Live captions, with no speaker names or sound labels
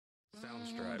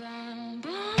strut.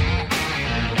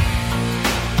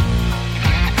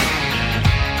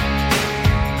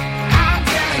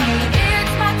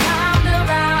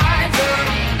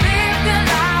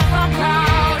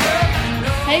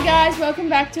 Hey guys, welcome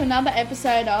back to another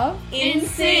episode of In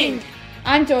Sync.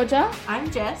 I'm Georgia.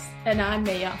 I'm Jess. And I'm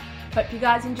Mia. Hope you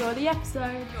guys enjoy the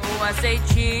episode. I say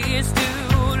cheers to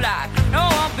life. No,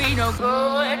 I'll be no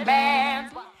good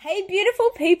man. Hey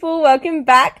beautiful people, welcome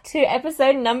back to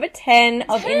episode number 10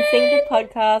 of In Sync the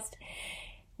podcast.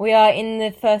 We are in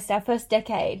our first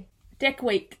decade.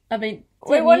 DECAWEEK. I mean,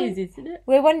 10 We're years, isn't it?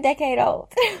 We're 1 decade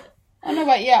old. Oh no,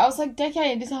 wait, yeah, I was like,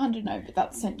 decade is 100, no, but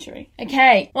that's century.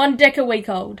 Okay. 1 DECAWEEK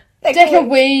old.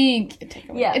 Decade.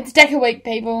 Yeah. It's DECAWEEK,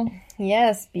 people.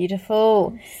 Yes,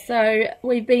 beautiful. So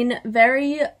we've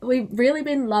really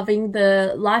been loving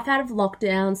the life out of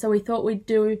lockdown. So we thought we'd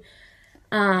do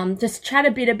just chat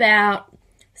a bit about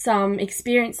some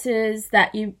experiences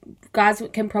that you guys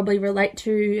can probably relate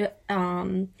to,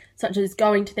 such as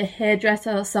going to the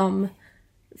hairdresser, some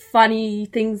funny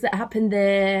things that happened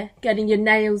there, getting your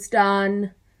nails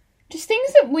done. Just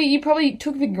things that you probably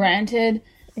took for granted,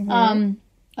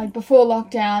 like before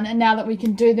lockdown, and now that we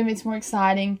can do them, it's more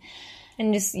exciting.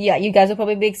 And just, yeah, you guys will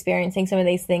probably be experiencing some of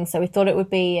these things, so we thought it would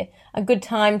be a good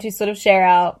time to sort of share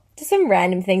out just some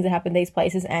random things that happen these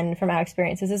places and from our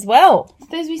experiences as well.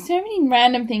 There's been so many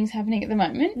random things happening at the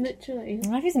moment. Literally.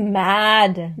 Life is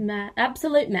mad.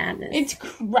 Absolute madness. It's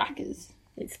crackers.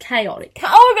 It's chaotic.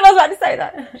 Oh my god, I was about to say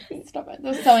that. Stop it. That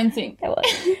was so in sync. It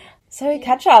was. So,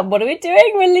 catch up. What are we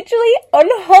doing? We're literally on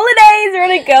holidays. We're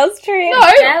on a girls' trip.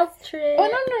 No. Girls' trip. We're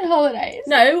not on holidays.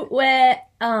 No, we're,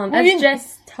 as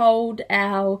Jess told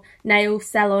our nail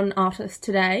salon artist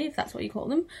today, if that's what you call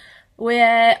them,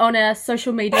 we're on a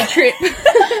social media trip. No,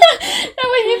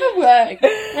 we're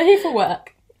here for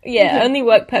work. Yeah, only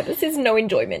work purposes, no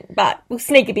enjoyment. But we'll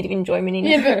sneak a bit of enjoyment in.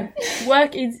 Yeah, but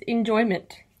work is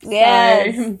enjoyment.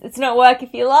 Yes, so, it's not work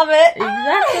if you love it.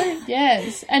 Exactly.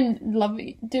 Yes, and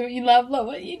do what you love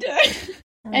what you do.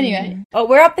 Anyway. Oh,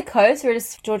 we're up the coast. We're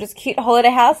just Georgia's cute holiday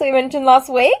house that we mentioned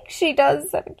last week. She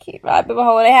does have a cute vibe of a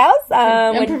holiday house.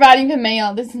 I'm providing for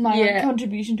Mia. This is my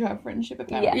contribution to our friendship,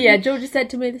 apparently. Yeah, Georgia said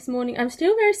to me this morning, I'm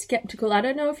still very sceptical. I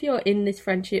don't know if you're in this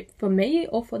friendship for me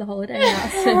or for the holiday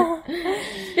house.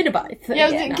 Bit of both. Yeah,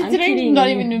 I was considering not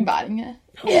even inviting her.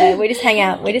 Yeah, we just hang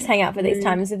out. We just hang out for these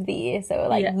times of the year. So we're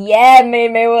like, me,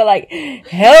 we're like,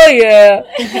 hell yeah.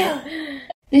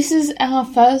 This is our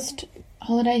first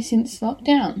holiday since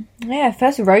lockdown. Yeah,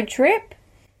 first road trip.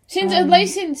 At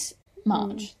least since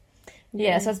March.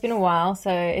 Yeah, so it's been a while.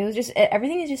 So it was just,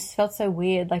 everything has just felt so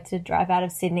weird, like to drive out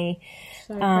of Sydney.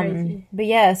 So crazy. But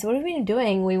yeah, so what have we been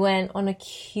doing? We went on a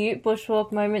cute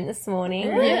bushwalk moment this morning.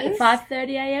 Yeah,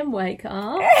 5:30am wake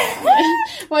up.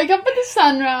 Wake up with the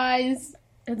sunrise.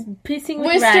 It's pissing with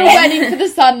rain. We're still waiting for the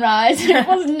sunrise. It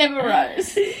was never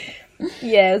rose.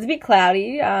 Yeah, it was a bit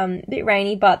cloudy, a bit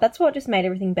rainy, but that's what just made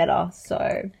everything better,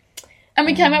 so. And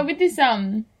we came up with this,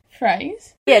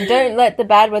 phrase. Yeah, don't let the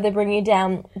bad weather bring you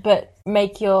down, but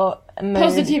make your mood.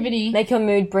 Positivity. Make your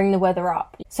mood bring the weather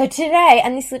up. So today,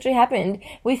 and this literally happened,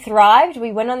 we thrived,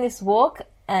 we went on this walk,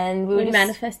 and we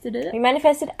manifested it. We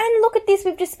manifested, and look at this,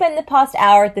 we've just spent the past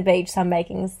hour at the beach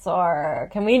sunbaking, so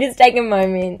can we just take a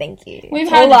moment? Thank you. We've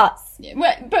had us.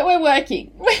 But we're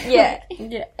working. Yeah.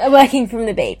 Working from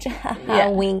the beach.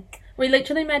 Wink. We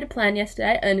literally made a plan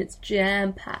yesterday, and it's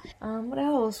jam-packed. What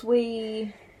else?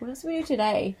 What else did we do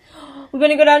today? We're going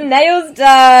to get our nails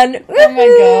done. Oh my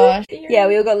gosh. Yeah,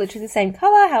 we all got literally the same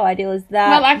colour. How ideal is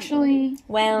that?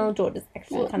 Well, Georgia's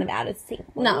actually kind of out of sync.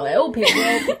 No, we're all pink.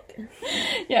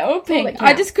 Yeah, all pink.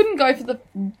 I just couldn't go for the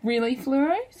really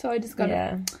fluoro, so I just got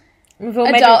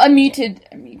a muted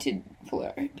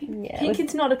fluoro pink. Yeah, pink,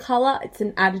 it's not a colour, it's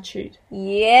an attitude.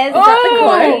 Yes, is that the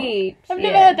quote? I've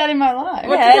never heard that in my life.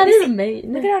 What does that even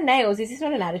mean? Look at our nails. Is this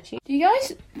not an attitude? Do you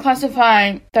guys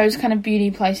classify those kind of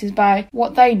beauty places by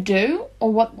what they do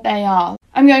or what they are?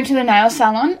 I'm going to the nail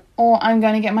salon, or I'm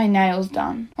going to get my nails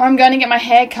done, or I'm going to get my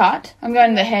hair cut. I'm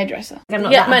going to the hairdresser.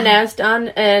 Get my nails done,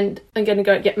 and I'm going to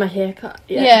go get my hair cut.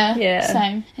 Yeah.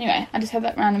 Same. Anyway, I just had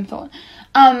that random thought.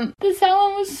 The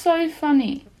salon was so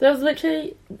funny. There was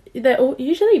literally, they're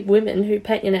usually women who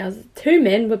paint your nails. 2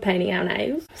 men were painting our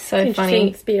nails. So interesting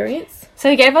experience. So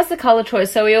he gave us the colour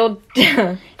choice, so we all... He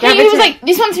was like,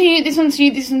 this one's for you, this one's for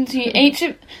you, this one's for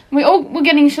you. We all were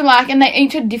getting shellac, and they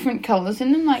each had different colours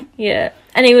in them, like... Yeah.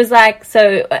 And he was like,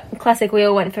 so, classic, we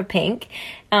all went for pink.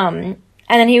 And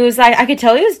then he was like, I could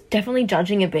tell he was definitely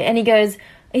judging a bit. And he goes,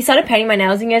 he started painting my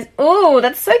nails and he goes, oh,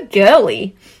 that's so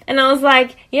girly. And I was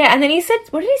like, yeah. And then he said,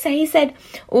 what did he say? He said,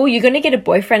 oh, you're going to get a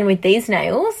boyfriend with these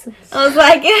nails? I was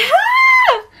like,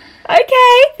 okay.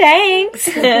 Thanks.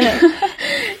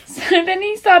 So then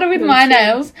he started with my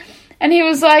nails, and he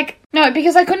was like, no,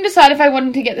 because I couldn't decide if I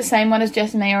wanted to get the same one as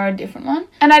Jess and me or a different one.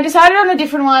 And I decided on a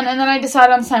different one, and then I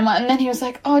decided on the same one, and then he was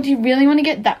like, oh, do you really want to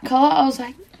get that colour? I was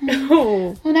like,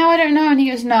 well, now I don't know. And he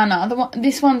goes, no,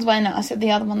 this one's way nicer,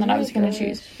 the other one that I was going to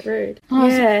choose. Rude.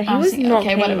 Yeah, he was not okay,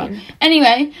 keen. whatever.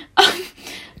 Anyway,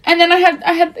 and then I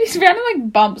had these random,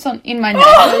 like, bumps in my nails.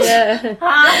 Oh, yeah. And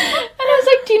I was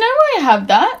like, do you know why I have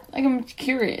that? Like, I'm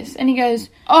curious. And he goes,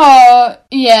 oh,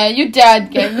 yeah, your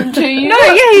dad gave them to you. No,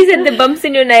 yeah, he said the bumps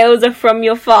in your nails are from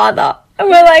your father. And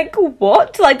we're like,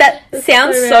 what? Like, that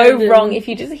sounds so random. wrong if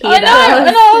you just hear I know, that.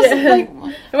 and I was like,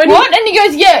 what? And he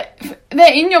goes, yeah,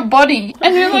 they're in your body.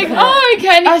 And we were like, oh,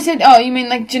 okay. And I said, oh, you mean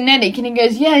like genetic? And he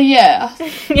goes, yeah.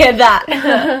 Yeah, that.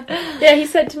 Yeah, he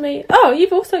said to me, oh,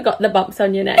 you've also got the bumps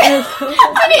on your nails. Oh,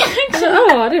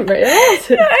 I didn't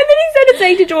realise. And then he started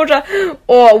saying to Georgia,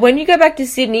 oh, when you go back to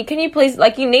Sydney, can you please,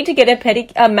 like, you need to get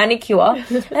a manicure. And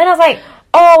then I was like,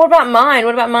 oh, what about mine?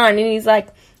 And he's like,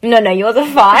 no, yours are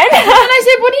fine. And I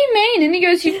said, what do you mean? And he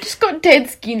goes, you've just got dead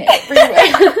skin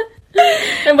everywhere.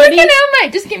 And when Fucking hell,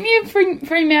 mate, just give me a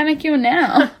free manicure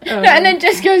now. No, and then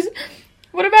Jess goes,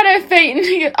 what about her feet? And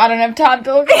he goes, I don't have time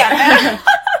to look at that.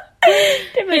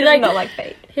 Definitely does not like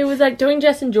feet. He was like doing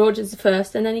Jess and George's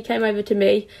first, and then he came over to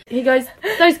me. He goes,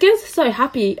 those girls are so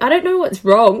happy. I don't know what's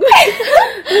wrong. Sorry,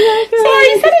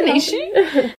 is that an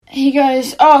issue? He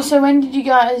goes, oh, so when did you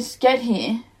guys get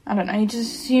here? I don't know, he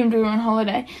just assumed we were on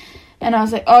holiday. And I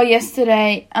was like, oh,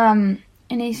 yesterday. And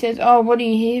he says, oh, what are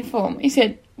you here for? He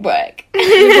said, work.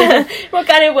 What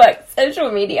kind of work?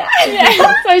 Social media.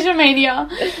 Yeah, social media.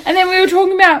 And then we were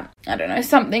talking about, I don't know,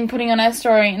 something, putting on our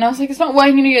story. And I was like, it's not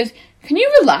working. And he goes, can you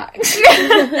relax?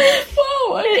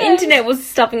 Whoa, okay. The internet was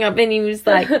stopping up and he was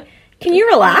like, can you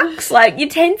relax? Like, you're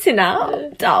tensing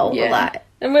up. Dull. Yeah. Like,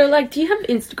 And we were like, do you have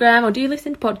Instagram or do you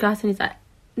listen to podcasts? And he's like,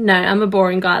 no, I'm a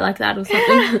boring guy like that or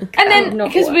something. And then,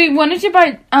 because we wanted to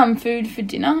buy food for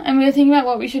dinner, and we were thinking about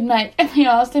what we should make, and we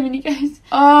asked him, and he goes,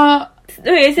 I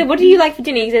said, what do you like for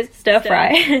dinner? He says, stir fry.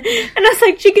 And I was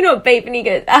like, chicken or beef? And he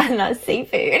goes, no,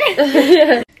 seafood.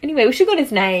 Anyway, we should have got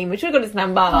his name. We should have got his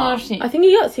number. oh, shit. I think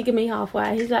he got sick of me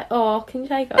halfway. He's like, oh, can you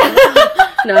take over?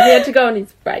 No, he had to go on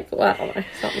his break or I don't know,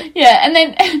 something. Yeah, and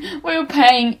then we were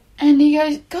paying, and he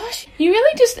goes, gosh, you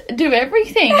really just do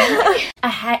everything.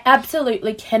 I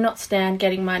absolutely cannot stand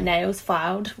getting my nails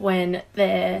filed when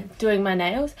they're doing my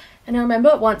nails. And I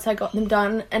remember once I got them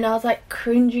done and I was like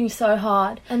cringing so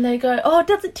hard. And they go, oh,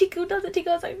 does it tickle? I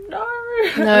was like, no.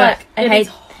 No, like, I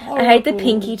hate the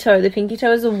pinky toe. The pinky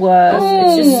toe is the worst.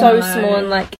 Oh, it's just so no. small and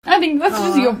like... I think that's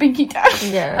just your pinky toe.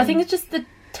 Yeah. I think it's just the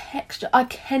texture. I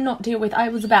cannot deal with. I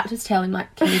was about to tell him,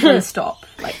 like, can you please stop?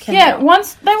 Like, can Yeah, you?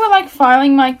 once they were like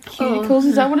filing my cuticles,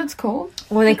 is that what it's called?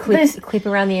 When they clip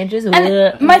around the edges.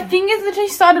 And my fingers literally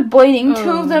started bleeding, two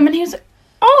of them, and he was like,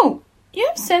 oh, you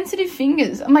have sensitive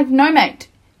fingers. I'm like, no, mate,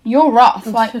 you're rough.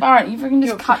 Like, alright, you freaking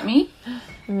just cut me.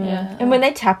 Yeah. And when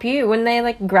they tap you, when they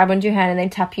like grab onto your hand and they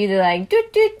tap you, they're like,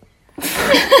 doot doot.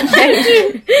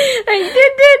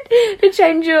 To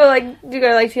change your, like, to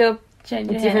go like to your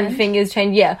Change your different hand. fingers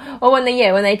change, yeah. Or when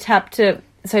they tap to,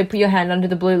 so put your hand under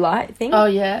the blue light thing. Oh,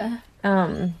 yeah.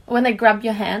 When they grab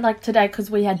your hand, like today,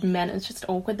 because we had men, it's just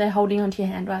awkward. They're holding onto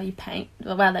your hand while they paint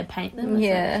them. It's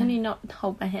Yeah. like, can you not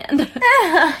hold my hand?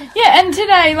 Yeah, and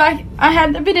today, like, I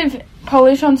had a bit of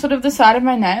polish on sort of the side of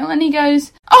my nail, and he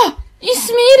goes, oh, you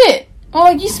smeared it! Or,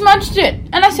 like, you smudged it.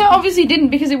 And I said, obviously didn't,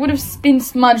 because it would have been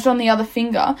smudged on the other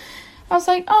finger. I was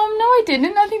like, no, I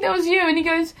didn't. I think that was you. And he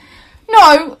goes,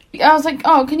 no. I was like,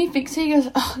 oh, can you fix it? He goes,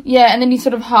 oh, yeah. And then he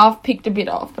sort of half picked a bit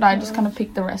off, but I just kind of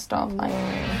picked the rest off. Like,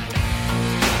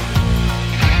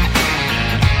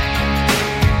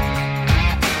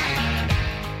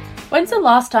 When's the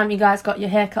last time you guys got your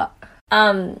hair cut?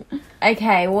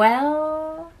 okay,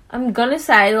 well, I'm gonna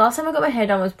say the last time I got my hair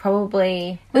done was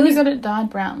probably... when you got it dyed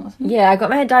brown, wasn't it? Yeah, I got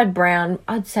my hair dyed brown,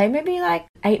 I'd say maybe like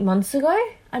 8 months ago.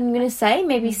 I'm gonna say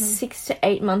maybe 6 to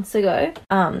 8 months ago.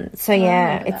 So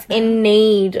yeah, it's in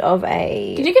need of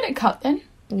a... Did you get it cut then?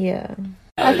 Yeah.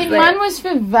 I think mine was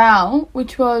for Val,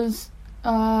 which was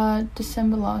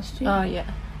December last year. Oh, yeah.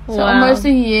 So Wow. almost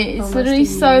a year. It's Almost literally a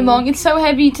so year. long. It's so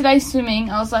heavy. Today swimming,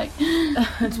 I was like,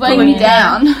 it's weighing me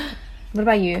down. What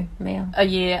about you, Mia? A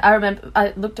year. I remember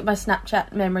I looked at my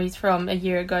Snapchat memories from a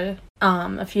year ago,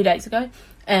 a few days ago,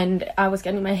 and I was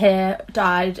getting my hair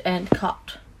dyed and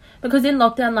cut. Because in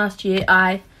lockdown last year,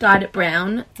 I dyed it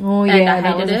brown. Oh and yeah, I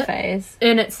that hated was a it. phase.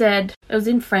 And it said, it was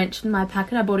in French in my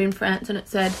packet. I bought it in France, and it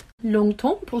said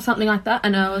longtemps or something like that.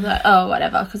 And I was like, oh,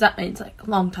 whatever, because that means like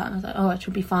long time. I was like, oh, it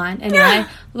should be fine. Anyway,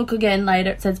 look again later.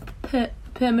 It says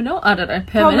Permanent? I don't know.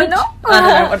 Permanent?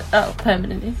 I don't know what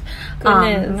permanent is.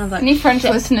 I was like, Any French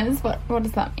listeners, what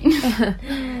does that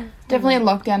mean? Definitely a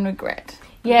lockdown regret.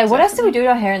 Yeah, what else do we do with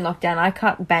our hair in lockdown? I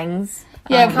cut bangs.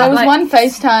 Yeah, there was one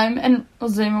FaceTime or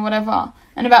Zoom or whatever,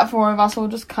 and about 4 of us all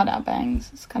just cut our bangs.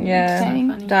 It's kind of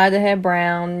entertaining. Dye the hair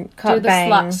brown, cut do the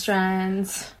bangs. slut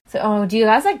strands. So, do you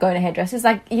guys like going to hairdressers?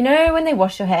 Like, you know when they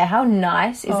wash your hair, how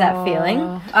nice is that feeling?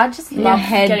 I just love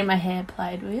getting my hair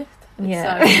played with.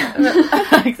 Yeah.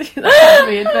 That's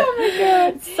weird, but oh my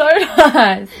God. It's so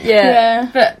nice. Yeah.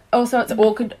 But also it's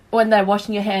awkward when they're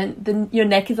washing your hair and then your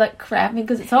neck is like cramping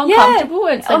because it's so uncomfortable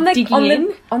and it's like digging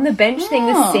in. On the bench thing,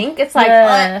 the sink, it's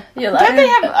like... You're like don't they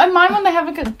have... mine when they have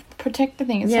a protector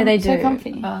thing. It's they do. So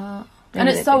comfy. And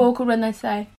it's so awkward when they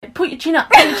say, put your chin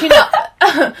up, put your chin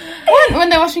up. When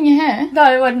they're washing your hair?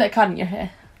 No, when they're cutting your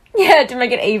hair. Yeah, to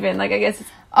make it even. Like, I guess it's...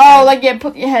 Oh, like, yeah,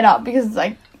 put your head up because it's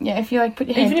like... Yeah, if you like put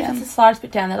your head down. Even if it's the slightest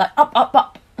bit down, they're like, up, up,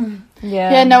 up.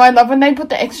 Yeah. Yeah, no, I love when they put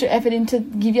the extra effort in to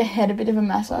give your head a bit of a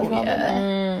massage while they're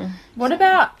there. What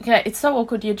about, okay, it's so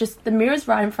awkward, the mirror's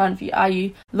right in front of you. Are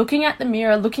you looking at the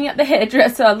mirror, looking at the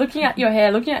hairdresser, looking at your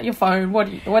hair, looking at your phone? What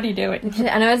are you doing?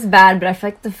 I know it's bad, but I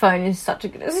feel like the phone is such a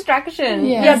good distraction.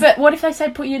 Yeah, but what if they say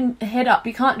put your head up?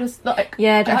 You can't just, like...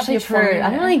 Yeah, it's have actually your phone true. in I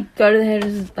don't there. really go to the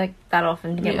hairdressers, like, that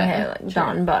often to get my hair, like,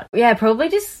 done, but... Yeah, probably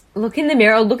just look in the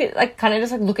mirror, or look at, like, kind of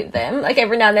just, like, look at them, like,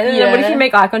 every now and then. And then what if you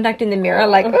make eye contact in the mirror?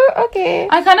 Like, oh, okay.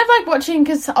 I kind of like watching,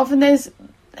 because often there's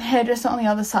hairdresser on the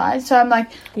other side, so I'm like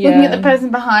looking at the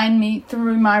person behind me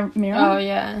through my mirror. Oh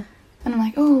yeah. And I'm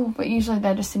like, oh, but usually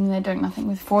they're just sitting there doing nothing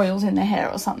with foils in their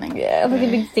hair or something. Yeah, like a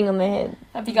big thing on their head.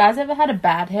 Have you guys ever had a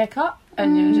bad haircut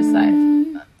and you're just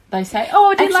like, they say,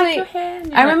 oh, do you like your hair?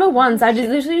 I remember once I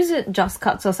literally was at Just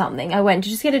Cuts or something. I went to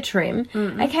just get a trim.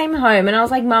 I came home and I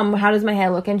was like, Mum, how does my hair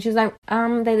look? And she was like,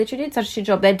 they literally did such a shit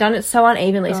job. They'd done it so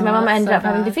unevenly, so my mum ended up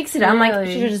having to fix it. I'm like,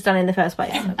 she should have just done it in the first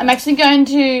place. I'm actually going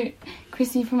to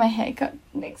Chrissy for my haircut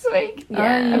next week.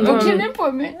 Yeah. I booked an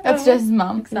appointment. That's Jess's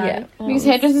mum. Yeah. Because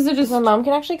hairdressers are just... My mum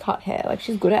can actually cut hair. Like,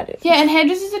 she's good at it. Yeah, and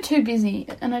hairdressers are too busy.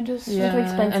 And I just... Too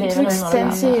expensive. and It's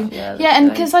expensive. Yeah, and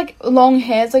because, like, long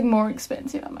hair is, like, more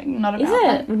expensive. I'm, like, not about Is it?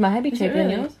 that. Would my hair be cheaper than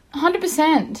yours?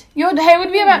 100%. Your hair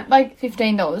would be about, like,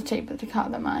 $15 cheaper to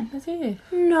cut than mine. That's it.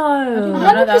 No.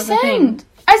 100%.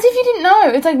 As if you didn't know.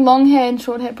 It's, like, long hair and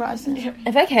short hair prices. I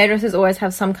feel like hairdressers always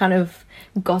have some kind of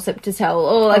gossip to tell,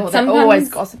 or like They're sometimes always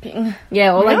gossiping.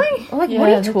 Yeah, or Really? like what do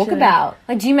Yeah, you talk literally. about?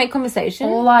 Like, do you make conversation?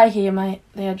 All I hear the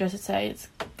hairdresser say is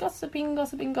gossiping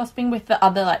with the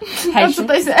other like That's what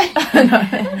they patients.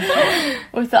 say.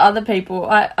 With the other people.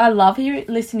 I love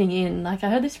listening in. Like I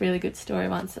heard this really good story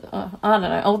once. I don't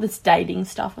know, all this dating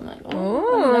stuff. I'm like,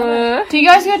 Ooh. Do you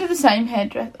guys go to the same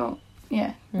hairdresser? Oh,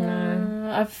 yeah.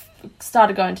 I've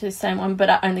started going to the same one, but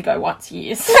I only go once a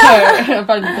year, so I've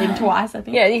only been twice, I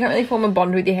think. Yeah, you can't really form a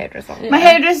bond with your hairdresser. My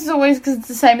hairdresser's always, because it's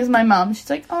the same as my mum. She's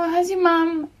like, oh, how's your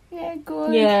mum? Yeah,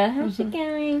 good. Yeah, how's it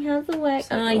going? How's the work?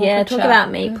 So Yeah, awkward talk chat.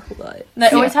 about me. They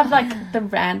always have like the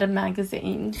random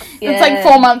magazines. Yeah. It's like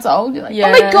 4 months old. You're like,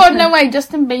 oh my Yeah. god, no way,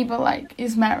 Justin Bieber, like,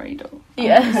 is married. Or,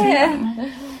 Yeah.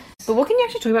 But what can you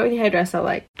actually talk about with your hairdresser?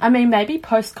 Like, I mean, maybe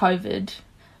post-COVID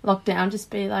lockdown,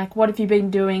 just be like, what have you been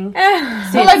doing?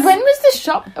 But like, when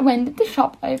did the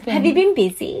shop open? have you been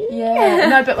busy? Yeah.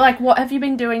 No, but like, what have you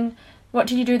been doing? What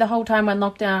did you do the whole time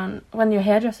when your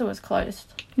hairdresser was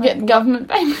closed? Get government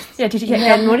payments? Yeah, did you get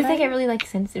And what if they get really like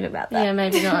sensitive about that? Yeah,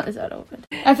 maybe not. Is that awkward?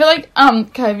 I feel like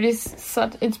COVID is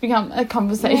it's become a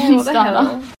conversation what the starter.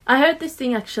 hell? I heard this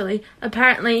thing actually.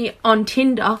 Apparently on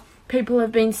Tinder, people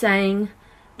have been saying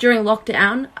during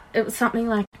lockdown, it was something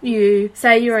like you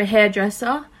say you're a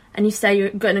hairdresser and you say you're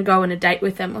going to go on a date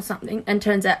with them or something, and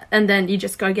turns out, and then you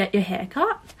just go get your hair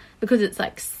cut because it's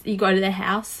like you go to their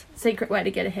house. Secret way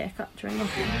to get a haircut during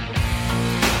lockdown.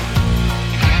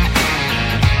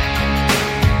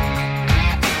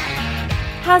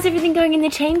 How's everything going in the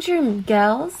change room,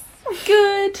 girls?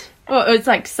 Good. Well, it's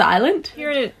like silent.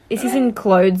 Is this in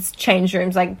clothes change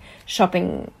rooms, like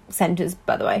shopping centres,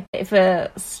 by the way? If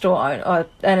a store owner or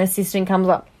an assistant comes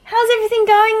up, how's everything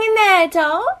going in there,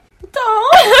 doll?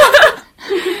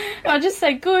 I just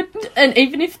say good, and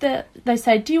even if they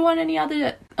say, do you want any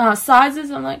other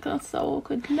sizes? I'm like, that's so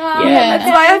awkward. No. Yeah, that's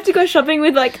why I have to go shopping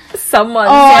with like someone.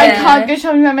 Oh, I Yeah. can't go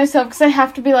shopping by myself because I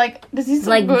have to be like, does this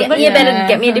look good?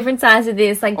 Get me a different size of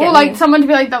this. Like, or like someone to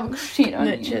be like, that looks shit on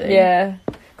you. Literally. yeah.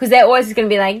 Because they're always just going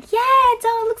to be like, yeah,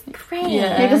 it looks great.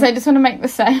 Yeah, because they just want to make the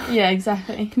sale. Yeah,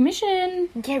 exactly. Commission.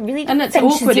 Yeah, really. And it's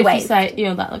awkward if you say,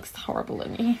 ew, that looks horrible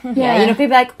on you. Yeah, you know,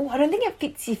 people are like, oh, I don't think it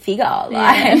fits your figure.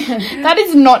 Like, that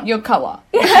is not your colour.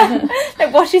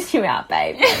 It washes you out,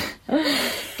 babe.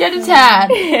 Get a tan.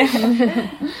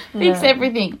 Fix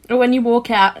everything. Or when you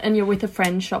walk out and you're with a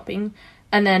friend shopping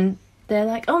and then they're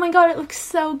like, oh my god, it looks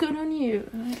so good on you.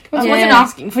 Like, I wasn't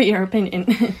asking for your opinion.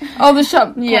 Oh, the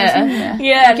shop. Yeah.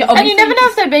 Yeah. And you never know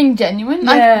if they're being genuine.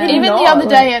 Like, even the other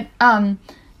day at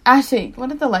Ashik, what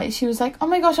did the lady? She was like, oh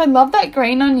my gosh, I love that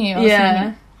green on you.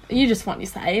 Yeah. You just want your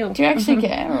sale. Do you actually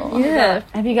care? Or? Yeah.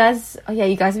 Have you guys... Oh, yeah,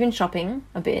 you guys have been shopping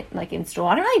a bit, like, in-store.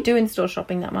 I don't really do in-store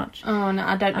shopping that much. Oh, no,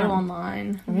 I don't do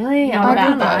online. Really? I'm I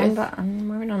do about both. But I'm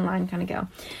more an online kind of girl.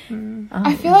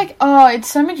 I feel like, it's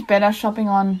so much better shopping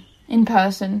in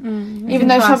person. Even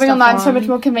though shopping online is so much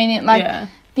more convenient. Like,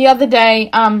 the other day,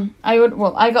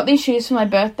 I got these shoes for my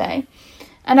birthday.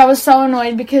 And I was so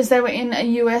annoyed because they were in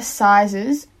US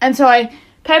sizes. And so I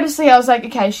was like,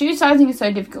 okay, shoe sizing is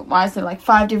so difficult. Why is there like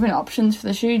 5 different options for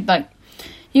the shoe? Like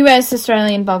US,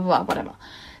 Australian, blah, blah, blah, whatever.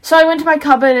 So I went to my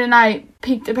cupboard and I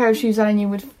picked a pair of shoes that I knew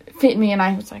would fit me. And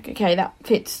I was like, okay, that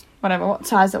fits whatever, what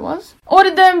size it was.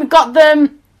 Ordered them, got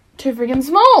them, too freaking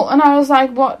small. And I was like,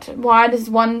 what? Why does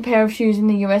one pair of shoes in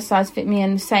the US size fit me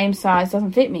and the same size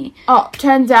doesn't fit me? Oh,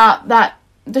 turns out that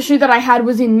the shoe that I had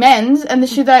was in men's and the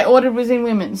shoe that I ordered was in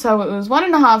women's. So it was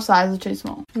 1.5 sizes too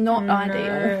small. Not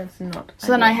ideal. It's not. So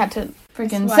then I had to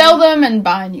freaking sell them and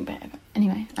buy a new pair.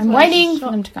 Anyway, I'm waiting for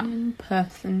them to come. In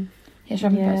person. Yeah,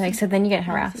 shopping in person. Except then you get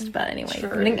harassed. But anyway.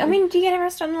 True. I mean, do you get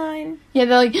harassed online? Yeah,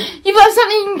 they're like, you've left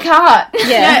something in your cart.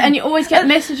 Yeah, and you always get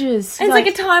messages. And it's like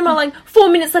a timer, like 4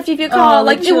 minutes left of your car.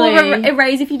 Like it will literally.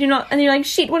 erase if you do not. And you're like,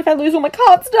 shit, what if I lose all my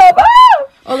cart stuff? Ah!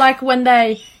 Or like when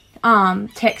they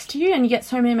text you and you get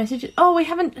so many messages. Oh, you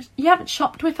haven't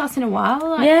shopped with us in a while.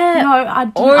 Like, Yeah. No, I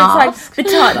didn't Or it's ask. like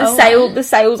the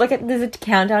sales, like there's a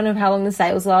countdown of how long the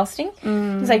sale's lasting.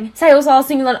 It's like sales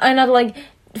lasting another like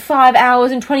 5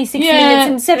 hours and 26 minutes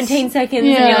and 17 seconds. And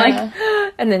you're like,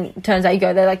 and then it turns out you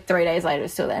go there like 3 days later,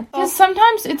 it's still there. Because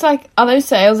sometimes it's like, are those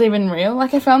sales even real?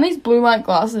 Like I found these blue light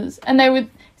glasses and they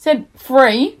said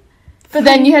free, but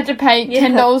then you had to pay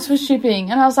 $10 for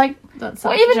shipping. And I was like, That's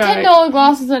well, even $10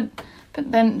 glasses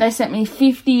but then they sent me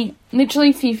 50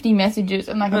 messages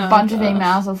and like a bunch of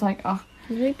emails. I was like, oh,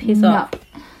 Really piss off.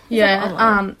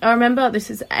 Yeah, I remember this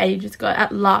is ages ago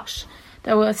at Lush.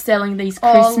 They were selling these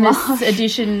Christmas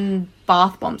edition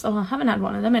bath bombs. Oh, I haven't had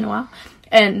one of them in a while.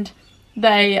 And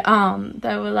they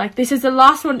were like, this is the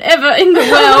last one ever in the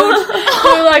world. They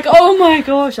were like, oh my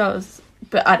gosh,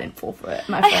 but I didn't fall for it.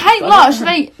 I hate Lush.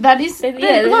 Lush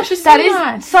is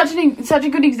nice. Such a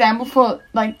good example for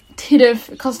like tit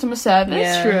of customer service.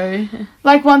 Yeah. True.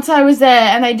 Like once I was there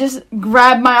and they just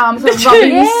grabbed my arms and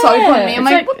rubbing soap on me. I'm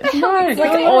like, what the hell? It's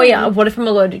like, oh yeah, what if I'm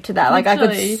allergic to that? Like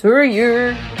Literally. I could sue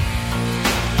you.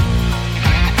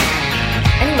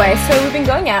 Anyway, so we've been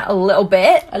going out a little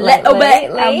bit.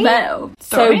 Lately.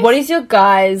 So what is your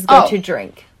guys' go-to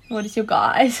drink? What is your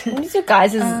guys? What is your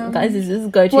guys' go-to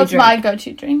drink? What's my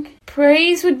go-to drink?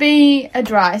 Prees would be a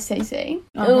dry CC.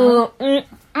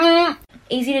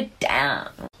 Easy to down.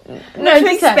 No, Too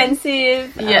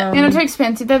expensive. Yeah. They're not too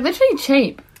expensive. They're literally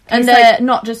cheap. And they're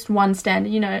not just one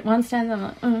standard. You know, one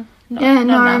standard, I'm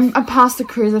like, I'm past the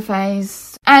cruiser phase.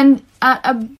 And at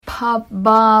a pub,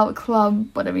 bar, club,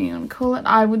 whatever you want to call it,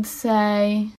 I would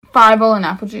say Fireball and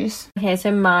apple juice. Okay, so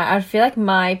I feel like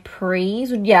my prees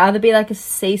would either be like a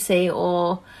CC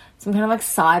or some kind of like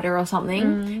cider or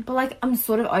something. But like I'm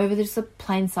sort of over just a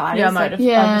plain cider. Yeah, I'm over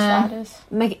ciders.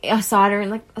 Make a cider and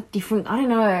like a different, I don't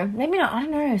know. Maybe not, I don't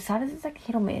know. Ciders is like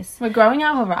hit or miss. We're growing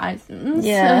our horizons.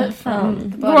 Yeah.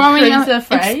 Expanding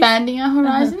our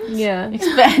horizons. Yeah.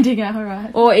 Expanding our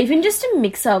horizons. Or even just a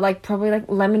mixer, like probably like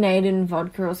lemonade and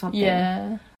vodka or something.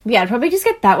 Yeah. Yeah, I'd probably just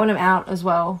get that when I'm out as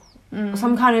well.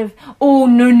 Some kind of,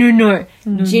 no.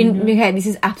 Gin, okay, this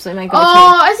is absolutely my go-to.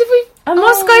 Oh, as if we... A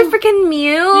Moscow freaking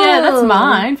Mule. Yeah, that's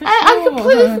mine. For sure. I've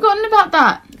completely forgotten about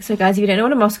that. So guys, if you don't know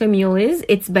what a Moscow Mule is,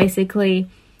 it's basically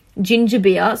ginger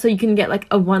beer. So you can get like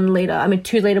a 2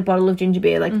 litre bottle of ginger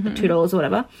beer, like $2 or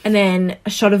whatever. And then a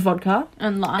shot of vodka.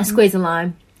 And lime. A squeeze of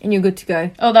lime. And you're good to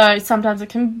go. Although sometimes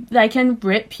they can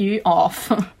rip you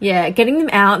off. Yeah, getting them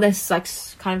out, there's like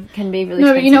kind of can be really No,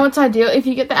 expensive. but you know what's ideal? If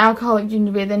you get the alcoholic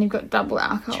ginger beer, then you've got double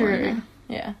alcohol. True.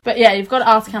 Yeah. But yeah, you've got to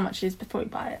ask how much it is before you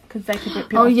buy it. Because they can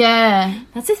rip you off. Oh, yeah.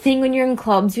 That's the thing when you're in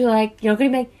clubs, you're not going to be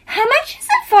like, how much is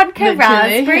a vodka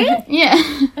raspberry? Yeah.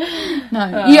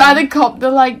 No. You either cop the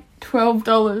like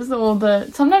 $12 or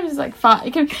sometimes it's like $5.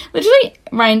 It can literally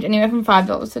range anywhere from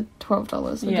 $5 to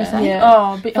 $12, would Yeah. you say? Yeah.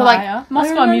 Oh, a bit For, like, higher.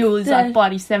 Moscow realised Mule is like that-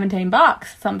 bloody $17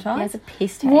 sometimes. Yeah, it's a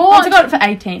piss take. Once What? I got it for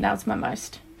 18, that was my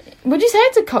most. Would you say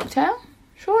it's a cocktail?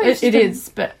 Surely It is,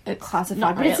 but it's Classified,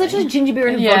 not but it's such a really. ginger beer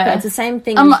and Yeah. vodka. It's the same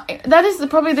thing. That is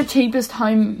probably the cheapest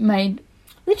homemade.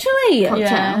 Literally. Cocktail.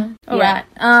 Yeah. All Yeah.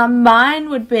 right. Mine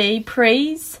would be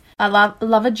Prees. I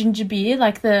love a ginger beer,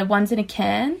 like the ones in a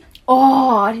can.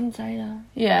 Oh, I didn't say that.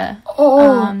 Yeah. Oh.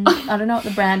 I don't know what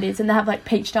the brand is, and they have like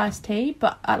peach iced tea,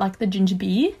 but I like the ginger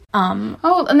beer.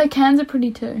 Oh, and the cans are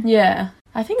pretty too. Yeah.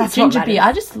 I think That's ginger what beer. matters.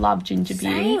 I just love ginger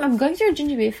beer. Same. I'm going through a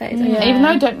ginger beer phase. Yeah. Even though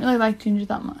I don't really like ginger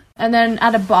that much. And then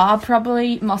at a bar,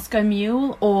 probably Moscow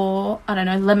Mule or, I don't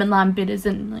know, lemon lime bitters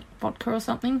and like vodka or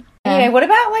something. Okay, what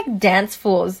about like dance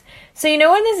floors? So you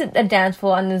know when there's a dance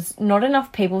floor and there's not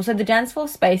enough people, so the dance floor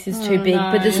space is too big,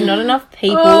 but there's not enough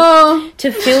people Oh,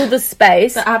 to fill the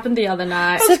space. That happened the other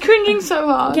night. I was cringing so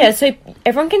hard. Yeah, so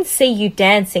everyone can see you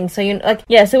dancing. So you like,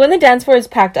 yeah. So when the dance floor is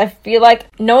packed, I feel like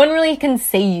no one really can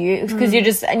see you because you're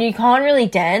just and you can't really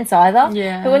dance either.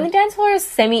 Yeah. But when the dance floor is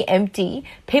semi-empty,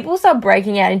 people start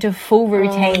breaking out into full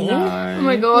routine. Oh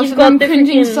my gosh, You've and got I'm the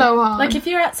cringing freaking- so hard. Like if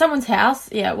you're at someone's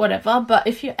house, yeah, whatever. But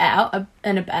if you're out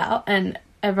and about and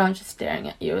everyone's just staring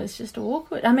at you, it's just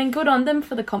awkward. I mean, good on them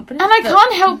for the confidence. and I but-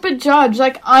 can't help but judge.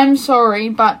 Like, I'm sorry,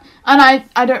 but... And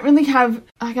I don't really have...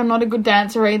 Like, I'm not a good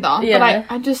dancer either. Yeah.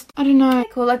 But I just... I don't know.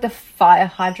 Called like the fire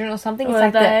hydrant or something. It's Were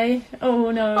like the, they?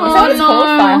 Oh no. Oh, is that what it's no. called?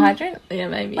 Fire hydrant? Yeah,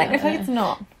 maybe. Like I I feel don't like it's know.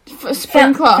 not.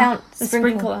 Sprinkler. The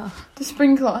sprinkler. The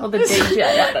sprinkler. Or the DJ.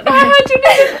 I don't know. Fire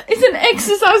hydrant is an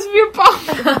exercise for your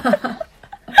bum.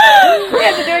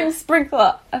 Yeah, they're doing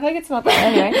sprinkler. I think it's not that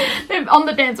anyway. They're on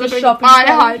the dance floor doing a shopping fire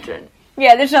trolley. hydrant.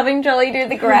 Yeah, the shopping trolley do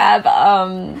the grab.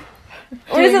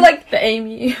 What is it like? The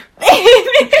Amy?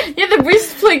 Yeah, the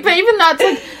wrist flick, but even that's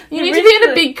like... You need to be in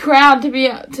a big crowd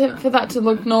for that to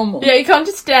look normal. Yeah, you can't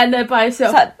just stand there by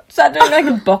yourself. Start doing like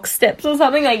the box steps or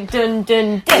something like dun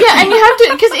dun dun. Yeah, and you have to,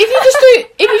 because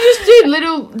if you just do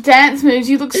little dance moves,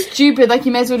 you look stupid. Like,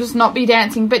 you may as well just not be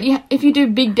dancing. But if you do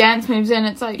big dance moves, then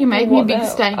it's like you're making a What the big hell?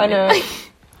 statement. I know.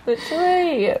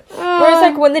 Literally. Whereas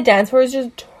like when the dance floor is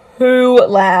just too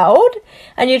loud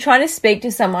and you're trying to speak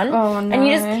to someone and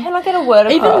you just cannot get a word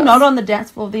across. Even not on the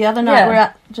dance floor. The other night Yeah. we're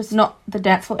at just not the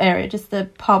dance floor area, just the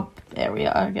pub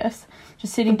area, I guess.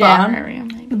 Just sitting Bar down. area,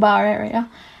 maybe. The bar area.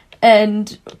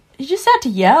 And you just start to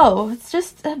yell. It's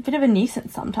just a bit of a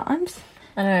nuisance sometimes.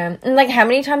 I know. And like how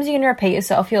many times are you going to repeat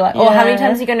yourself? You're like, or how many Yeah.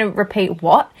 times are you going to repeat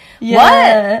what? Yeah.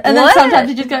 What? And then What? sometimes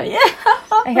you just go, yeah.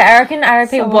 Okay, I reckon I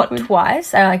repeat So what awkward.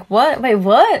 twice. I'm like, what? Wait,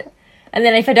 what? And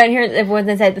then if I don't hear it, everyone's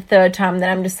going to say it the third time, then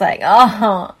I'm just like,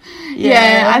 oh.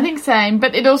 Yeah, I think same.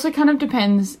 But it also kind of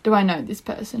depends, do I know this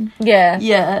person? Yeah.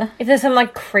 Yeah. If there's some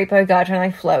like creepo guy trying to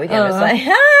like flirt with you, I'm just like,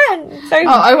 sorry. Oh,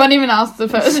 I won't even ask the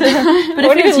person. But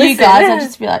Won't if it was even you listen. guys, I'd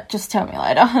just be like, just tell me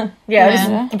later.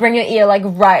 Yeah, just bring your ear like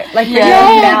right, like bring your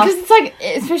Yeah, mouth. because it's like,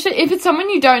 especially if it's someone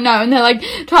you don't know and they're like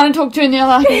trying to talk to you and they're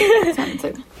like, it's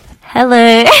like Hello.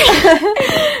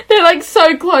 they're like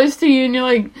so close to you and you're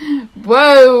like,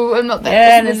 whoa, I'm not that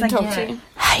and person it's to like, talk yeah. to.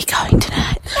 How you going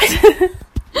tonight?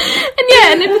 And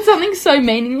yeah, and if it's something so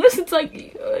meaningless, it's like,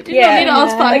 did you want me to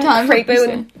ask 5 like times? creepo Like you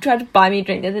would try to buy me a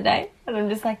drink the other day, and I'm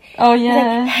just like, Oh, he's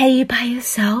yeah. like, hey, you by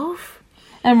yourself?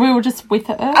 And we were just with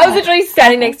her. I was literally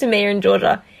standing next to Mia and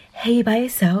Georgia. Hey, you by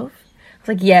yourself? I was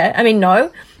like, yeah. I mean, no.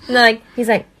 And then like, he's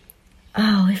like,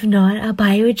 oh, if not, I'll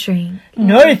buy you a drink.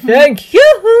 No, thank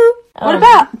you. What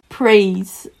about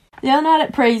Prees? The other night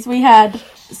at Prees, we had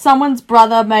someone's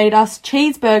brother made us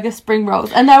cheeseburger spring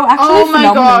rolls, and they were actually Oh my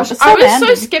phenomenal. gosh, It's I was random.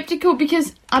 so skeptical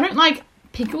because I don't like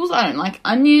pickles, I don't like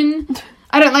onion,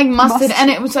 I don't like mustard, and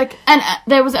it was like, and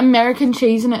there was American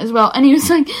cheese in it as well, and he was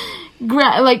like,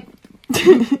 like, what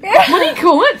do you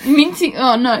call it? Mincing,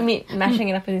 oh no, Mashing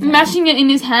it up in his hand. mashing it in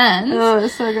his hand, Oh,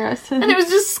 it's so gross. and it was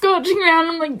just scorching around,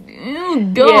 I'm like,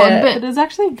 oh god, Yeah. But it but was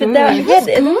actually good.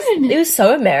 It was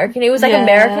so American. It was like Yeah.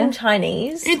 American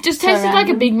Chinese. it just So tasted like a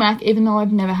random. Big Mac, even though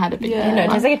I've never had a Big Yeah. No,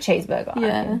 Mac. it tastes like a cheeseburger. I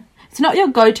Yeah. reckon. It's not your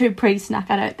go-to pre-snack,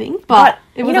 I don't think, but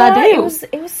it was you know what? ideal.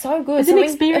 It was so good. It's an Something-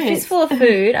 experience. A fistful of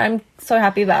food. I'm so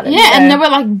happy about it. Yeah, So- and they were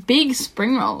like big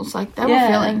spring rolls, like they were Yeah.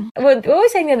 filling. we were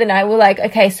saying the other night, we're like,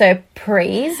 okay, so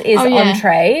prees is Oh, yeah.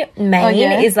 entree, main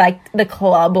yeah. is like the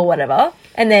club or whatever,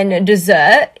 and then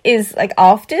dessert is like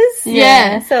afters.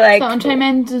 Yeah, So like, so entree,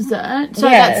 main, dessert. So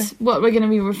Yeah. that's what we're going to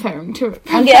be referring to it.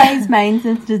 Entrees, mains,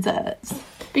 and desserts.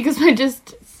 Because we're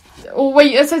just, or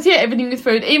we associate everything with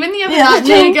food. Even the other Yeah, night,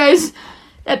 true. Nia goes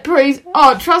at Prees,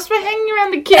 oh, trust we're hanging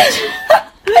around the kitchen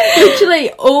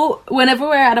Literally, whenever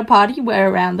we're at a party, we're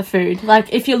around the food.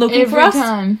 Like, if you're looking for every us,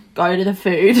 time. go to the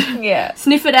food. yeah.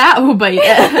 Sniff it out, we'll be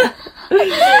there.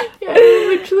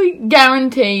 Literally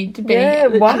guaranteed to be. Yeah,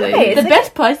 why? The It's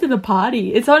best place of the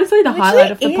party. It's honestly the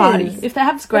highlight of the party. is. If they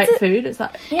have great food, it's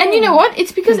like And you know what?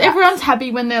 It's because everyone's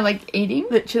happy when they're like eating.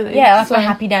 literally. Yeah, like So- my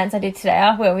happy dance I did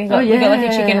today, where we got, Oh, we got like a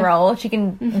yeah. chicken roll,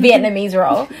 chicken Vietnamese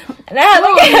roll, and I had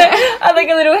like, I had like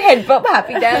a little head bop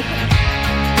happy dance.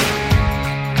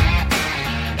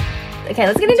 Okay,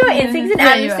 let's get into our instincts and Yeah,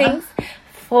 out you are. instincts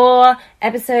for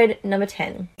episode number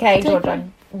 10. Okay, Georgia,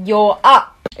 you're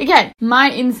up. Okay,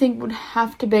 my instinct would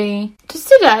have to be just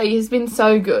today has been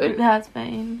so good. It has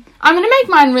been. I'm gonna make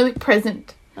mine really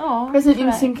present. Oh, Present great.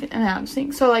 instinct and out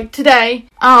instinct. So like today,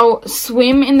 I'll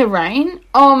swim in the rain.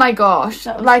 Oh my gosh!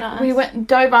 That was Like nice. we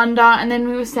dove under, and then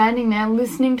we were standing there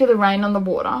listening to the rain on the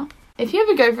water. If you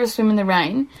ever go for a swim in the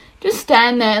rain, just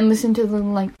stand there and listen to the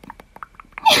like.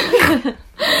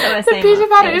 The piece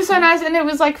about it was so nice, and it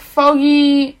was like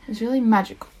foggy. It was really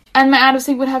magical. And my out of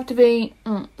sync would have to be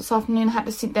this afternoon. I had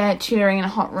to sit there chittering in a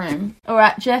hot room. All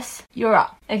right, Jess, you're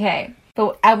up. Okay,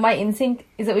 but my instinct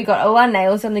is that we got all our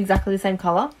nails done exactly the same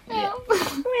colour. Yeah.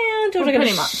 Well, Georgia got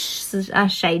Pretty a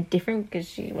shade different because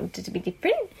she wanted it to be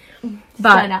different. Stand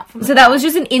But out from so that was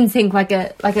just an instinct, like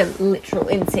a literal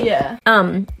instinct. Yeah.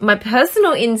 My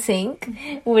personal instinct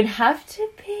would have to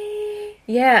be,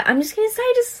 I'm just gonna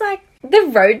say just like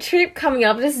the road trip coming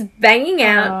up, just banging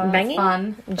out, that's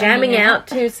fun. jamming Banging out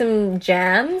to some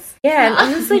jams. Yeah, and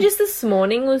honestly, just this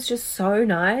morning was just so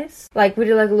nice. Like we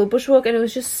did like a little bushwalk, and it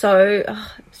was just so,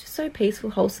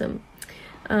 peaceful, wholesome.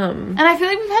 And I feel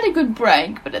like we've had a good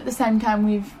break, but at the same time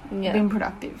we've been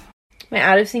productive. My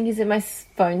out of sync is that my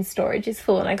phone storage is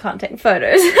full and I can't take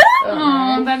photos.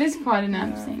 Oh, that is quite an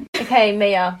out of sync. Okay,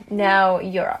 Mia, now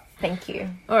you're up. Thank you.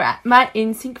 All right, my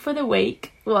instinct for the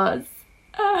week was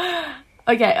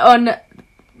okay on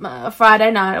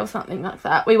Friday night or something like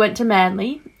that. We went to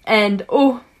Manly, and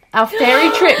our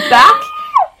ferry trip back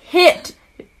hit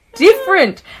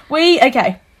different.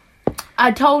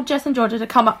 I told Jess and Georgia to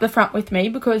come up the front with me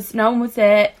because no one was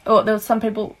there, or there was some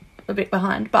people a bit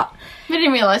behind, but We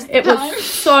didn't realise it was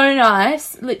so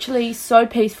nice, literally so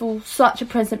peaceful, such a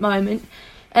present moment.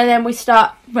 And then we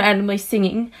start randomly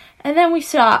singing, and then we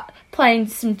start playing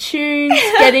some tunes,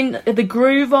 getting the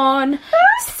groove on,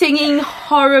 singing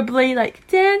horribly, like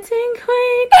Dancing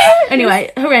Queen.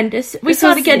 Anyway, horrendous. We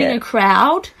started getting a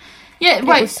crowd. Yeah, It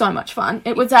wait. was so much fun.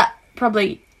 It was at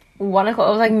probably 1 o'clock.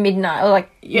 It was like midnight, or like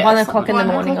 1 o'clock in the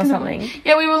morning or something.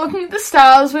 Yeah, we were looking at the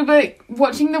stars. We were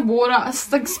watching the water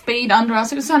like speed under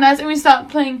us. It was so nice, and we started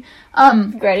playing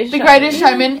The Greatest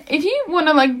Showman. If you want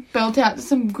to like belt out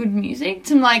some good music,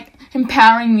 some like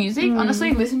empowering music,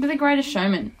 honestly, listen to The Greatest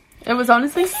Showman. It was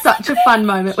honestly such a fun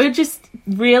moment. We were just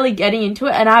really getting into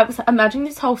it, and I was imagining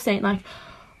this whole scene like,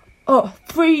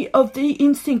 3 of the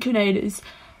Instinctors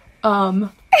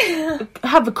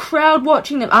have a crowd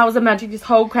watching them. I was imagining this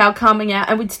whole crowd coming out,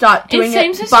 and we'd start doing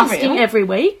seems it, so busting surreal. every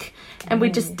week, and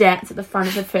we'd just dance at the front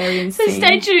of the ferry and So sing.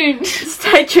 stay tuned.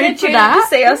 Stay tuned for To that.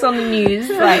 see us on the news,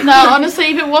 like No, honestly,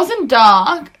 if it wasn't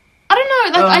dark, I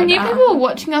don't know. Like I knew no. people were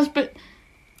watching us, but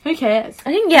Who cares?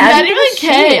 I think I didn't really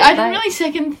care. I didn't really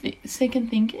second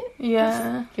think it.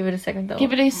 Yeah. give it a second thought.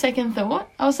 Give it a second thought.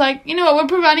 I was like, you know what? We're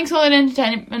providing solid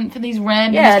entertainment for these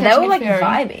randoms. Yeah, they catching were a like ferry.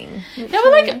 vibing. They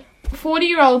were like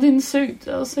 40-year-olds in suits.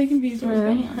 I was so confused. What was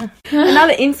going on.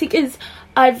 Another instinct is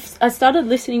I started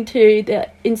listening to the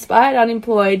Inspired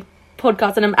Unemployed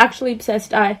podcast, and I'm actually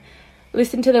obsessed. I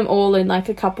listened to them all in like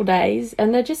a couple days,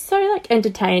 and they're just so like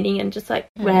entertaining and just like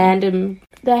random.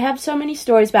 They have so many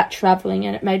stories about traveling,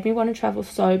 and it made me want to travel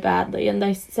so badly, and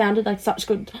they sounded like such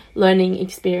good learning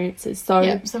experiences. So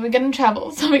Yeah, so we're going to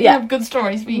travel, so we can Yeah. have good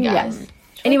stories for you guys.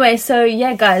 Anyway, so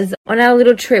yeah, guys, on our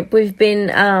little trip, we've been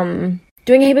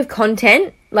doing a heap of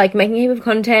content, like making a heap of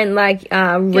content, like Getting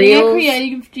our reels.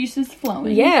 creative juices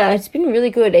flowing. Yeah, it's been really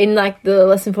good. In like the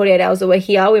less than 48 hours that we're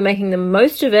here, we're making the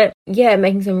most of it. Yeah,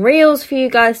 making some reels for you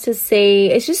guys to see.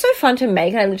 It's just so fun to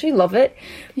make, and I literally love it.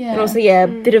 Yeah. And also, a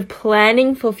bit of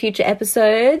planning for future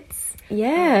episodes.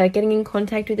 Yeah, getting in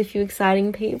contact with a few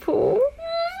exciting people.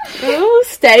 oh,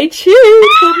 stay tuned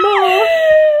for more.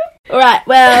 All right,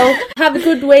 well, have a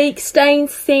good week. Stay in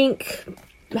sync.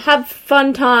 Have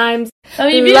fun times. Love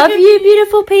you,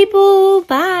 beautiful people.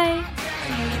 Bye.